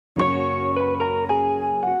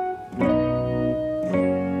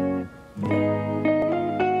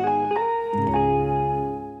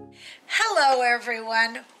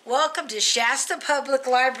everyone. Welcome to Shasta Public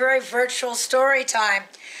Library Virtual Storytime.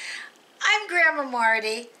 I'm Grandma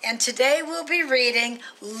Marty, and today we'll be reading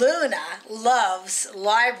Luna Loves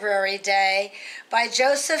Library Day by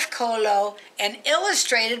Joseph Coelho and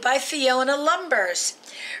illustrated by Fiona Lumbers.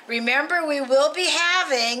 Remember, we will be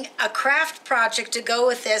having a craft project to go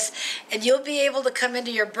with this, and you'll be able to come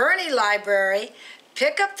into your Bernie library,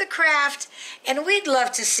 pick up the craft, and we'd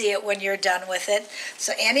love to see it when you're done with it.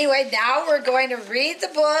 So anyway, now we're going to read the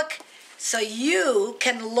book so you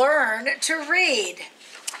can learn to read.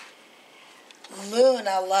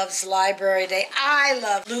 Luna Loves Library Day. I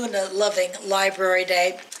love Luna loving Library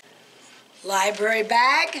Day. Library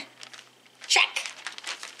bag? Check.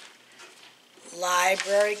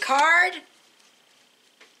 Library card?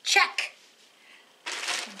 Check.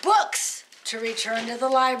 Books to return to the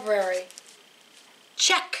library?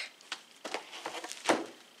 Check.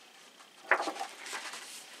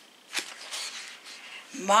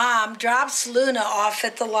 Mom drops Luna off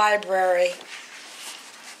at the library.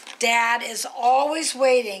 Dad is always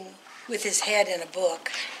waiting with his head in a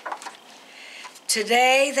book.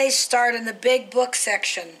 Today they start in the big book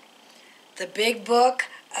section. The big book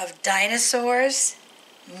of dinosaurs,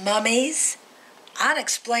 mummies,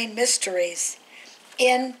 unexplained mysteries.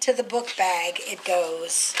 Into the book bag it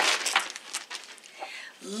goes.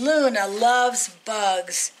 Luna loves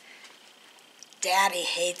bugs. Daddy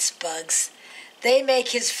hates bugs. They make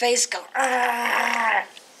his face go, "Arr!"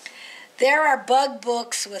 There are bug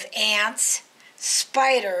books with ants,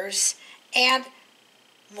 spiders, and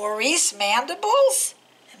Maurice mandibles,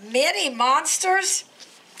 many monsters.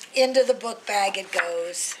 Into the book bag it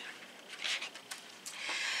goes.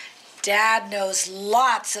 Dad knows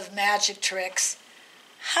lots of magic tricks.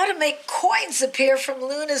 How to make coins appear from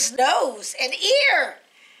Luna's nose and ear.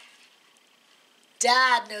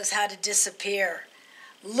 Dad knows how to disappear.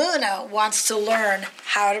 Luna wants to learn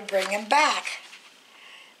how to bring him back.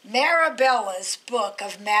 Marabella's book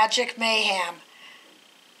of magic mayhem.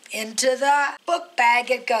 Into the book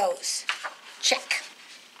bag it goes. Check.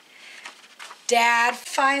 Dad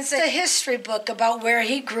finds a history book about where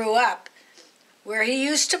he grew up, where he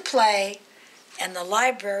used to play, and the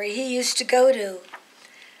library he used to go to.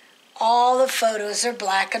 All the photos are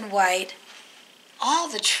black and white. All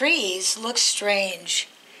the trees look strange.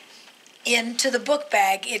 Into the book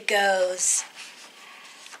bag it goes.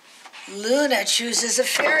 Luna chooses a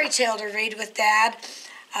fairy tale to read with Dad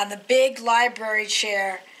on the big library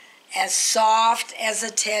chair, as soft as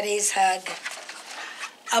a teddy's hug.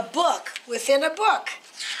 A book within a book.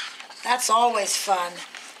 That's always fun.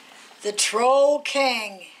 The Troll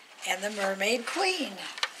King and the Mermaid Queen.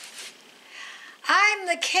 I'm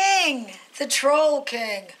the king, the Troll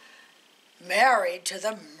King, married to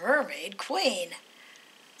the Mermaid Queen.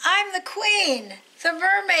 I'm the queen, the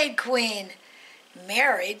Mermaid Queen,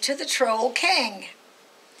 married to the Troll King.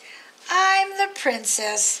 I'm the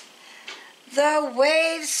princess, the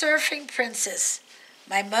wave-surfing princess.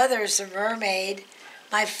 My mother's a mermaid.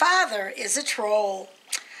 My father is a troll.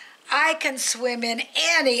 I can swim in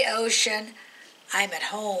any ocean. I'm at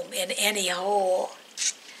home in any hole.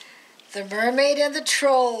 The mermaid and the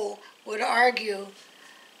troll would argue,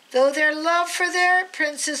 though their love for their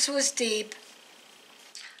princess was deep.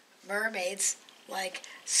 Mermaids like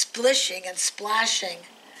splishing and splashing.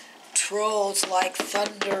 Trolls like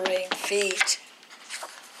thundering feet.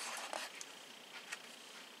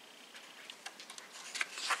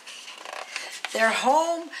 Their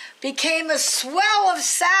home became a swell of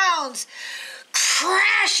sounds,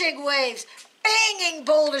 crashing waves, banging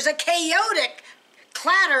boulders, a chaotic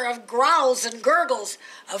clatter of growls and gurgles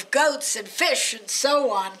of goats and fish and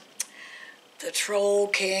so on. The Troll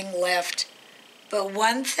King left, but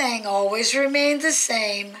one thing always remained the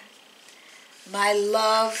same. My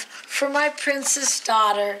love for my princess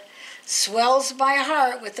daughter swells my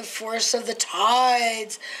heart with the force of the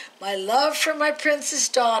tides. My love for my princess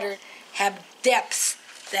daughter have depths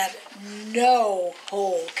that no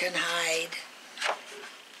hole can hide.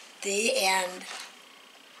 The end.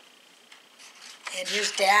 And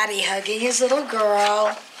here's Daddy hugging his little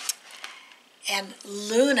girl. And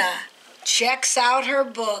Luna checks out her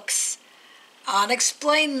books.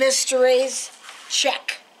 Unexplained mysteries,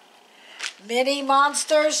 check. Mini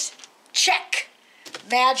monsters, check.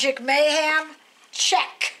 Magic mayhem,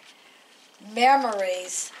 check.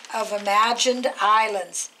 Memories of imagined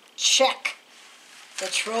islands, check. The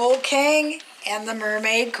Troll King and the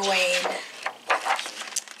Mermaid Queen.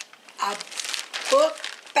 A book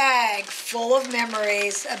bag full of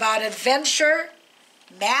memories about adventure,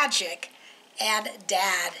 magic, and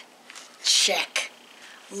Dad, check.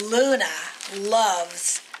 Luna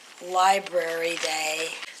loves Library Day.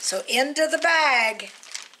 So into the bag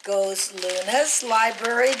goes Luna's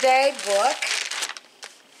Library Day book.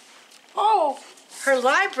 Oh, her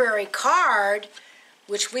library card,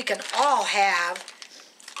 which we can all have.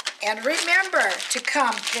 And remember to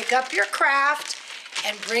come pick up your craft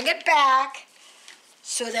and bring it back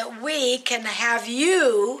so that we can have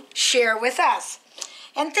you share with us.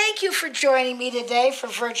 And thank you for joining me today for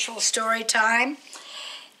Virtual Storytime.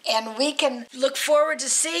 And we can look forward to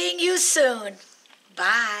seeing you soon.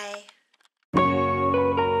 Bye.